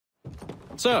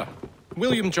Sir,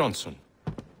 William Johnson.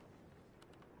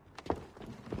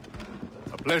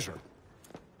 A pleasure.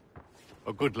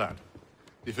 A good lad,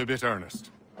 if a bit earnest.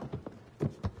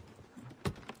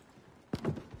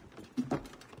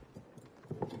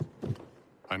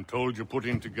 I'm told you're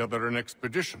putting together an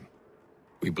expedition.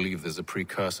 We believe there's a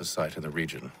precursor site in the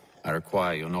region. I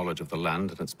require your knowledge of the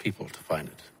land and its people to find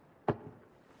it.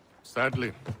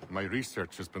 Sadly, my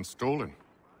research has been stolen.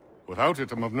 Without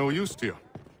it, I'm of no use to you.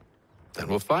 Then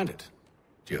we'll find it.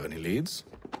 Do you have any leads?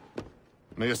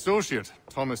 My associate,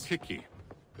 Thomas Hickey,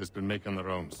 has been making the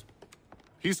rounds.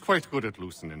 He's quite good at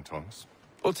loosening tongues.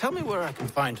 Well, tell me where I can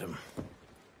find him.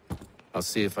 I'll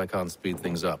see if I can't speed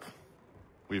things up.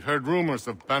 We've heard rumors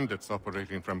of bandits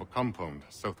operating from a compound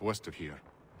southwest of here.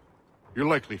 You'll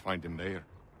likely find him there.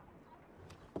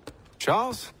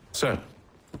 Charles? Sir.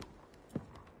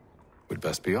 We'd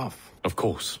best be off. Of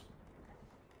course.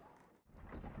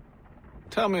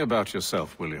 Tell me about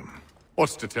yourself, William.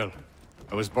 What's to tell?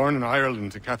 I was born in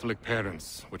Ireland to Catholic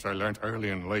parents, which I learnt early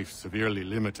in life severely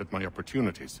limited my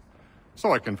opportunities.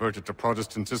 So I converted to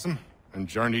Protestantism and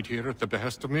journeyed here at the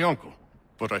behest of my uncle.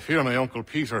 But I fear my uncle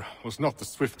Peter was not the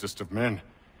swiftest of men.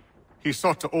 He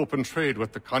sought to open trade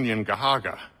with the Conyan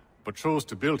Gahaga, but chose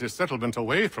to build his settlement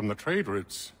away from the trade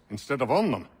routes instead of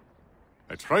on them.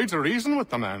 I tried to reason with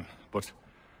the man, but...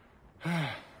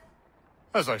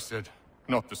 as I said,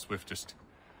 not the swiftest.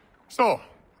 So,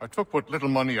 I took what little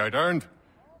money I'd earned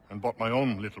and bought my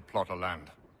own little plot of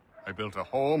land. I built a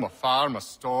home, a farm, a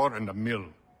store, and a mill.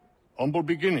 Humble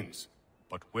beginnings,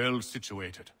 but well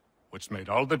situated, which made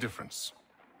all the difference.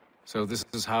 So this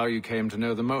is how you came to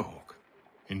know the Mohawk?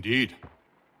 Indeed.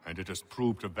 And it has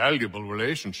proved a valuable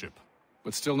relationship.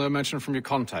 But still no mention from your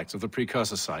contacts of the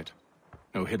precursor site?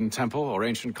 No hidden temple or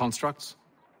ancient constructs?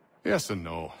 Yes and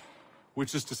no.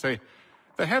 Which is to say,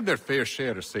 they have their fair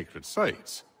share of sacred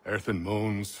sites. Earthen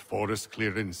mounds, forest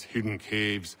clearings, hidden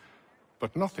caves.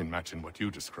 But nothing matching what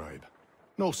you describe.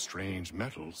 No strange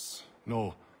metals.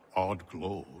 No odd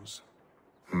glows.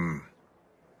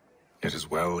 It is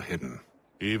well hidden.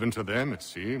 Even to them, it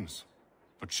seems.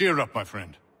 But cheer up, my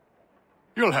friend.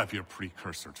 You'll have your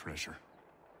precursor treasure.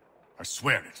 I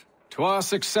swear it. To our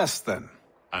success, then.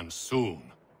 And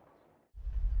soon.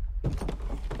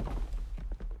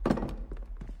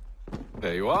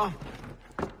 There you are.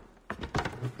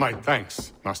 My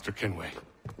thanks, Master Kenway.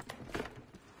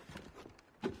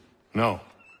 Now,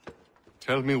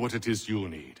 tell me what it is you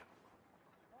need.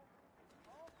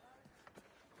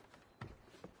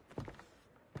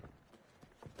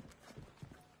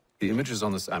 The images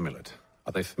on this amulet,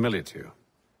 are they familiar to you?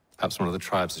 Perhaps one of the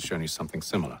tribes has shown you something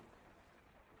similar.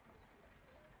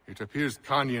 It appears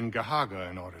Conyan Gahaga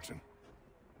in origin.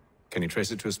 Can you trace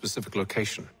it to a specific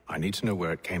location? I need to know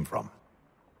where it came from.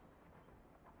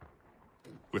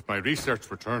 With my research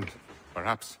returned,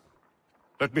 perhaps.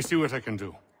 Let me see what I can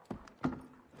do.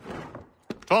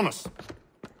 Thomas!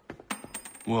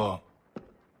 What?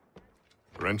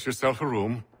 Rent yourself a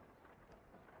room.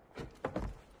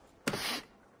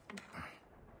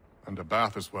 And a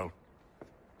bath as well.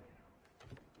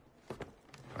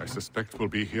 I suspect we'll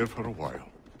be here for a while.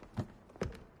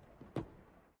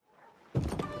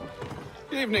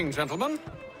 Evening, gentlemen.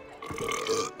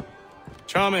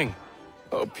 Charming.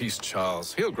 Oh, peace,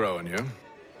 Charles. He'll grow on you.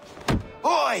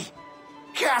 Oi!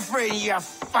 Catherine, you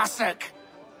fussock!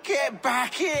 Get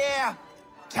back here!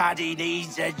 Daddy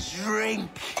needs a drink.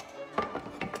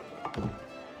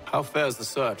 How fares the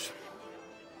search?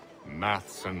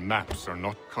 Maths and maps are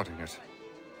not cutting it.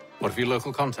 What of your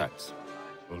local contacts?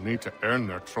 We'll need to earn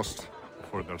their trust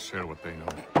before they'll share what they know.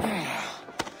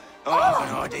 I have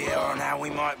an idea on how we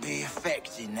might be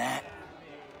affecting that.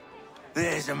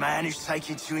 There's a man who's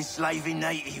taken to enslaving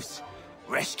natives.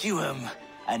 Rescue them,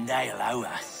 and they'll owe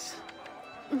us.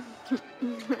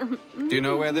 Do you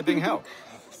know where they're being held?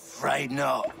 Afraid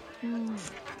not.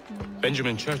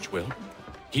 Benjamin Churchwill.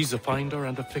 He's a finder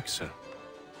and a fixer.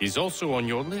 He's also on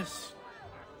your list.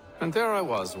 And there I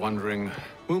was, wondering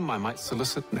whom I might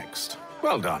solicit next.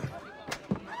 Well done.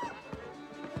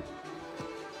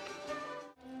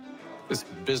 This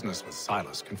business with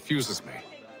Silas confuses me.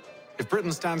 If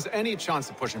Britain stands any chance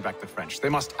of pushing back the French, they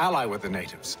must ally with the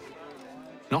natives,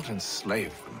 not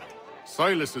enslave them.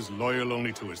 Silas is loyal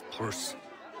only to his purse.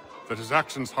 That his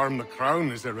actions harm the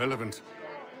crown is irrelevant.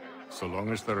 So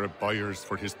long as there are buyers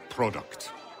for his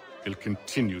product, he'll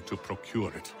continue to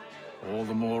procure it. All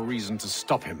the more reason to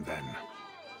stop him, then.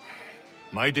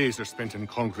 My days are spent in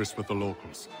Congress with the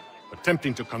locals,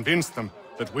 attempting to convince them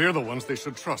that we're the ones they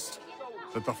should trust.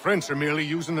 That the French are merely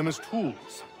using them as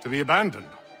tools, to be abandoned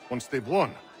once they've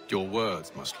won. Your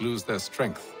words must lose their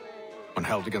strength. when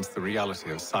held against the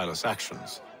reality of Silas'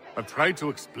 actions. I've tried to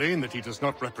explain that he does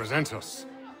not represent us.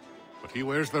 But he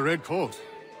wears the red coat.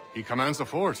 He commands the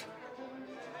fort.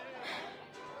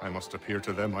 I must appear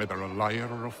to them either a liar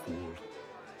or a fool.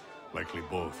 Likely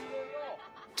both.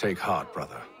 Take heart,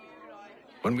 brother.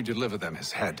 When we deliver them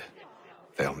his head,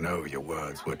 they'll know your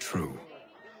words were true.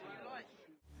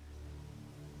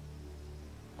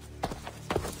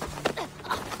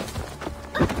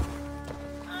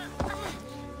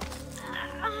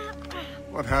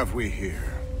 What have we here?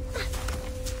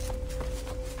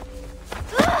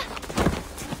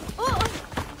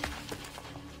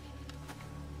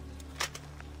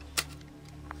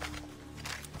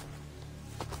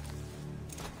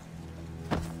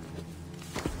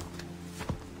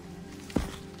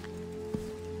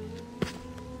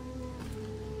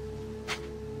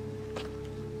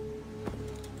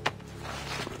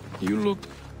 You look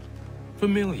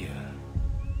familiar.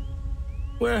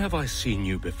 Where have I seen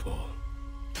you before?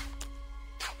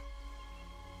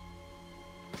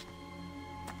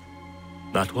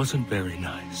 That wasn't very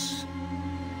nice.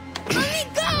 Let me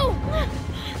go!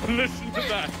 Listen to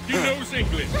that! He knows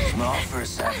English! Smart for a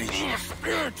savage.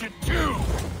 Spirited too!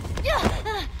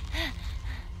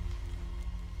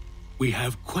 We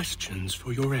have questions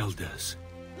for your elders.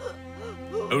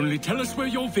 Only tell us where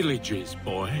your village is,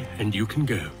 boy, and you can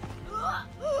go.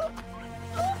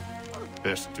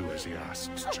 Best do as he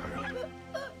asks, child.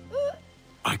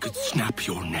 I could snap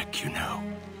your neck, you know.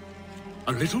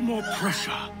 A little more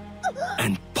pressure,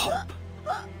 and pop.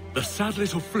 The sad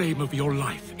little flame of your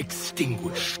life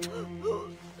extinguished.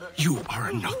 You are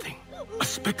a nothing, a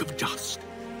speck of dust.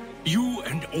 You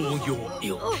and all your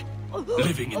ilk,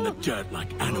 living in the dirt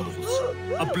like animals,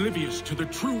 oblivious to the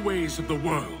true ways of the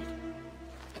world.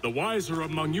 The wiser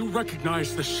among you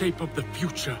recognize the shape of the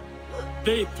future.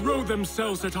 They throw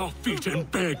themselves at our feet and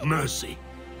beg mercy.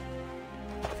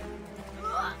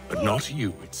 But not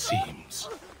you, it seems.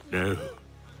 No.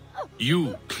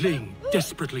 You cling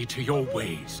desperately to your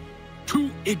ways, too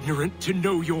ignorant to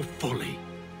know your folly.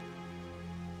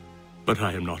 But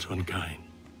I am not unkind.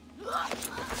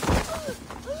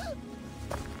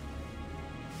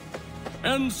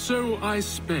 And so I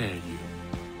spare you,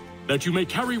 that you may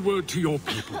carry word to your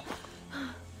people.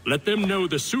 Let them know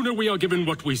the sooner we are given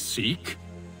what we seek,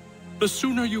 the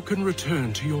sooner you can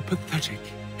return to your pathetic,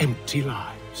 empty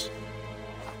lives.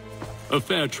 A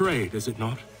fair trade, is it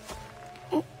not?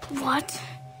 What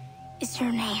is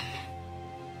your name?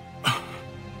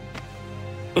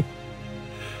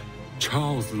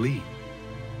 Charles Lee.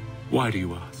 Why do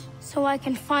you ask? So I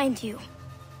can find you.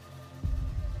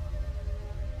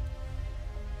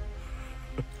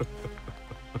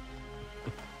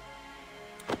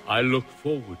 I look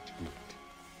forward to it.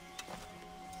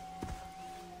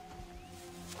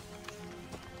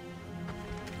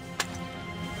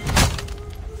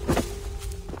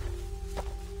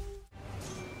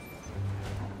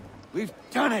 We've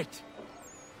done it!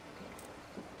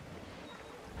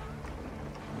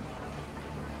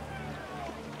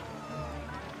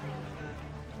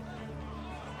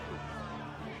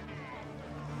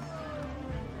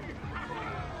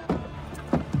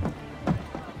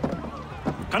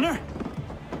 Gunnar?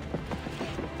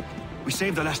 We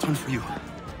saved the last one for you.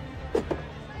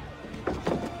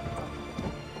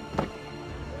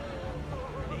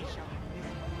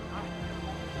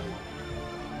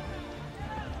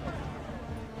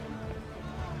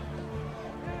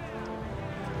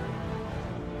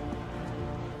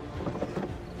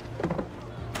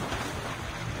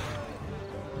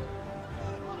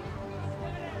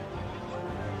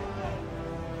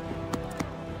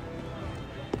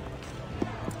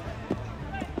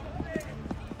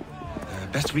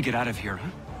 Best we get out of here, huh?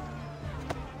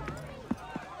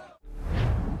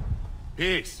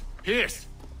 Peace! Peace!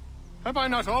 Have I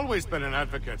not always been an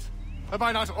advocate? Have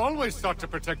I not always sought to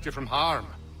protect you from harm?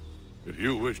 If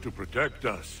you wish to protect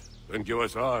us, then give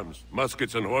us arms,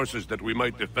 muskets and horses that we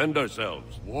might defend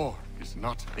ourselves. War is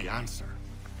not the answer.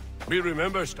 We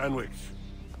remember, Stanwix.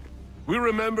 We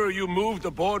remember you moved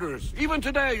the borders. Even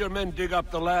today your men dig up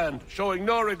the land, showing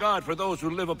no regard for those who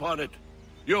live upon it.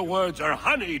 Your words are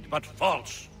honeyed, but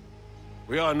false.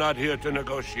 We are not here to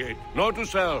negotiate, nor to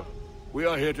sell. We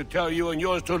are here to tell you and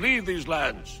yours to leave these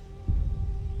lands.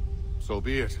 So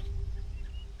be it.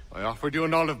 I offered you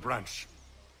an olive branch,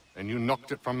 and you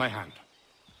knocked it from my hand.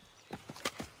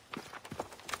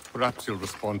 Perhaps you'll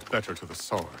respond better to the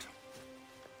sword.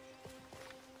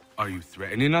 Are you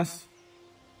threatening us?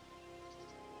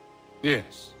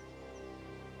 Yes.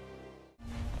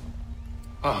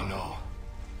 Oh no.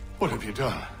 What have you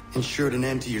done? Ensured an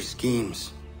end to your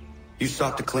schemes. You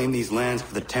sought to claim these lands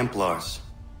for the Templars.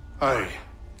 Aye.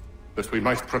 that we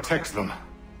might protect them.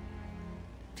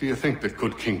 Do you think that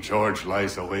good King George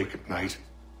lies awake at night,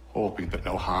 hoping that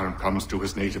no harm comes to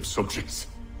his native subjects?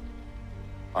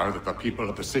 Or that the people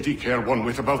of the city care one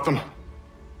whit about them?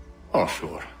 Oh,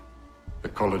 sure. The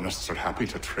colonists are happy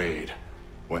to trade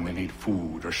when they need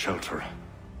food or shelter,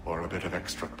 or a bit of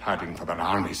extra padding for their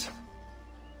armies.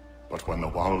 But when the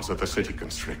walls of the city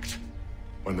constrict,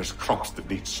 when there's crops that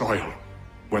need soil,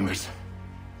 when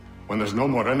there's no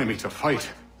more enemy to fight,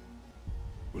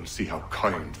 we'll see how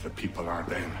kind the people are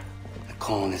then. The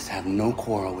colonists have no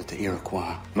quarrel with the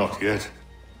Iroquois. Not yet,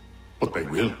 but they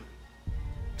will.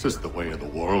 'Tis the way of the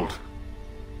world.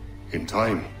 In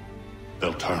time,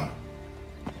 they'll turn.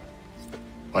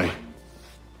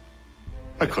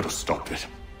 I could have stopped it.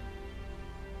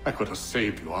 I could have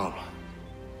saved you all.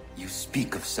 You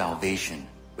speak of salvation,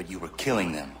 but you were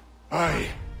killing them. Aye,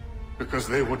 because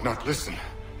they would not listen.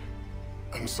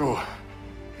 And so,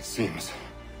 it seems,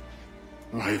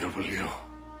 neither will you.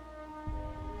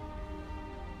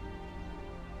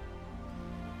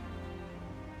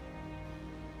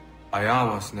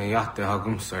 Ayawas ne yahte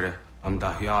hagum sare, am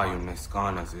dahyayum ne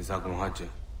skanas is agum haje.